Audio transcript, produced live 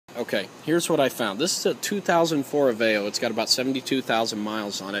Okay, here's what I found. This is a 2004 Aveo. It's got about 72,000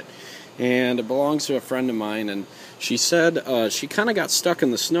 miles on it, and it belongs to a friend of mine, and she said she kind of got stuck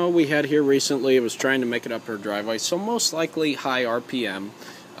in the snow we had here recently. It was trying to make it up her driveway, so most likely high RPM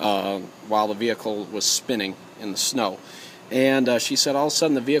while the vehicle was spinning in the snow. And she said all of a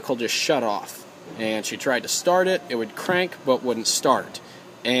sudden the vehicle just shut off, and she tried to start it. It would crank but wouldn't start.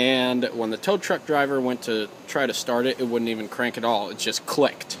 And when the tow truck driver went to try to start it, it wouldn't even crank at all. It just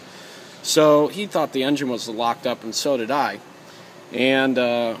clicked. So he thought the engine was locked up, and so did I. And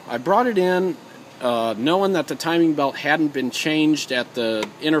I brought it in knowing that the timing belt hadn't been changed at the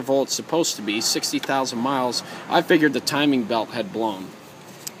interval it's supposed to be, 60,000 miles. I figured the timing belt had blown.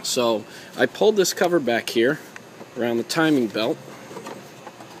 So I pulled this cover back here around the timing belt.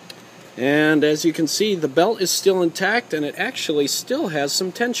 And as you can see, the belt is still intact, and it actually still has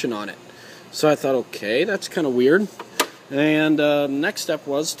some tension on it. So I thought, okay, that's kind of weird. And next step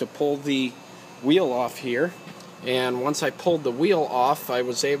was to pull the wheel off here. And once I pulled the wheel off, I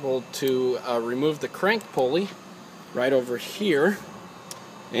was able to remove the crank pulley right over here.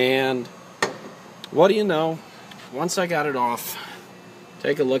 And what do you know, once I got it off,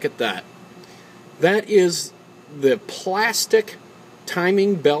 take a look at that. That is the plastic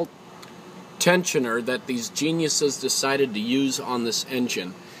timing belt tensioner that these geniuses decided to use on this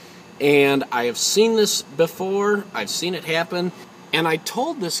engine. And I have seen this before, I've seen it happen, and I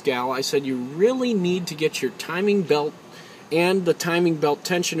told this gal, I said, you really need to get your timing belt and the timing belt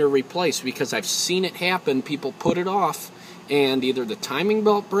tensioner replaced, because I've seen it happen. People put it off, and either the timing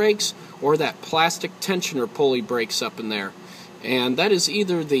belt breaks or that plastic tensioner pulley breaks up in there. And that is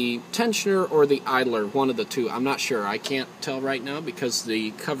either the tensioner or the idler, one of the two. I'm not sure. I can't tell right now because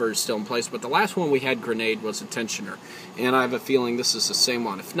the cover is still in place. But the last one we had grenade was a tensioner. And I have a feeling this is the same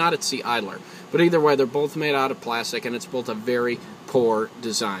one. If not, it's the idler. But either way, they're both made out of plastic, and it's both a very poor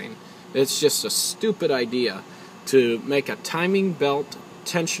design. It's just a stupid idea to make a timing belt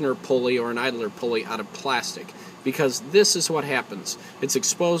tensioner pulley or an idler pulley out of plastic. Because this is what happens. It's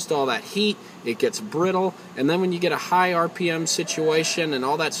exposed to all that heat, it gets brittle, and then when you get a high RPM situation and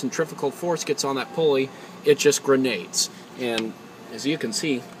all that centrifugal force gets on that pulley, it just grenades. And as you can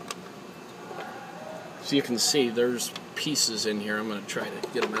see, there's pieces in here. I'm going to try to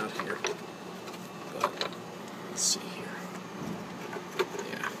get them out here. But let's see here.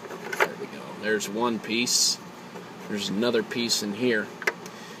 Yeah, there we go. There's one piece. There's another piece in here.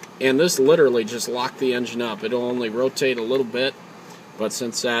 And this literally just locked the engine up. It'll only rotate a little bit, but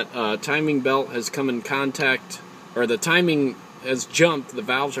since that timing belt has come in contact, or the timing has jumped, the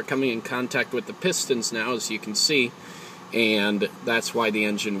valves are coming in contact with the pistons now, as you can see, and that's why the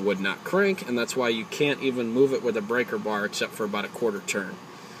engine would not crank, and that's why you can't even move it with a breaker bar except for about a quarter turn.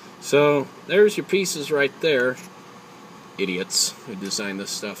 So there's your pieces right there. Idiots who designed this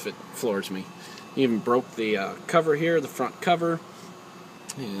stuff. It floors me. Even broke the cover here, the front cover.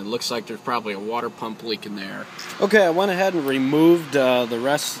 And it looks like there's probably a water pump leak in there. Okay, I went ahead and removed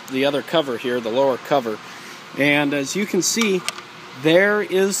the other cover here, the lower cover. And as you can see, there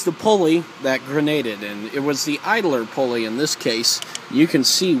is the pulley that grenaded. And it was the idler pulley in this case. You can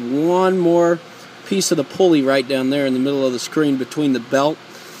see one more piece of the pulley right down there in the middle of the screen between the belt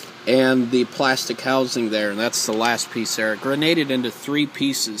and the plastic housing there. And that's the last piece there. It grenaded into three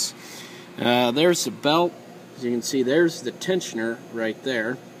pieces. There's the belt. As you can see, there's the tensioner right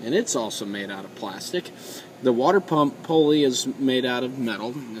there, and it's also made out of plastic. The water pump pulley is made out of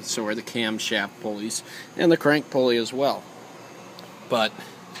metal, and so are the camshaft pulleys, and the crank pulley as well. But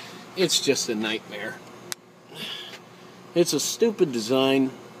it's just a nightmare. It's a stupid design.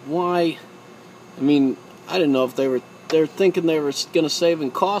 Why? I mean, I don't know if they're thinking they were going to save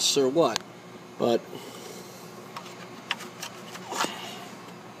in costs or what, but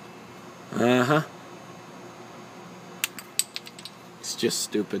it's just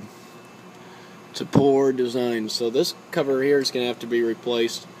stupid. It's a poor design. So this cover here is going to have to be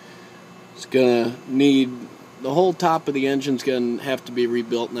replaced. It's going to need, the whole top of the engine's going to have to be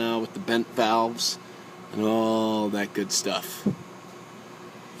rebuilt now with the bent valves and all that good stuff.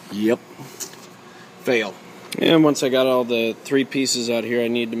 Yep. Fail. And once I got all the three pieces out here, I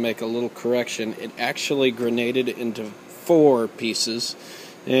need to make a little correction. It actually grenaded into 4 pieces,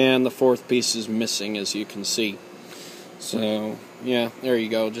 and the 4th piece is missing, as you can see. So yeah, there you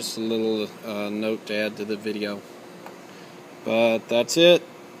go, just a little note to add to the video. But that's it.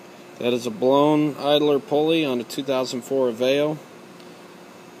 That is a blown idler pulley on a 2004 Aveo.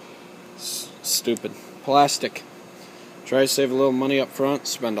 Stupid. Plastic. Try to save a little money up front,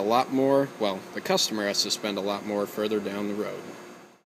 spend a lot more. Well, the customer has to spend a lot more further down the road.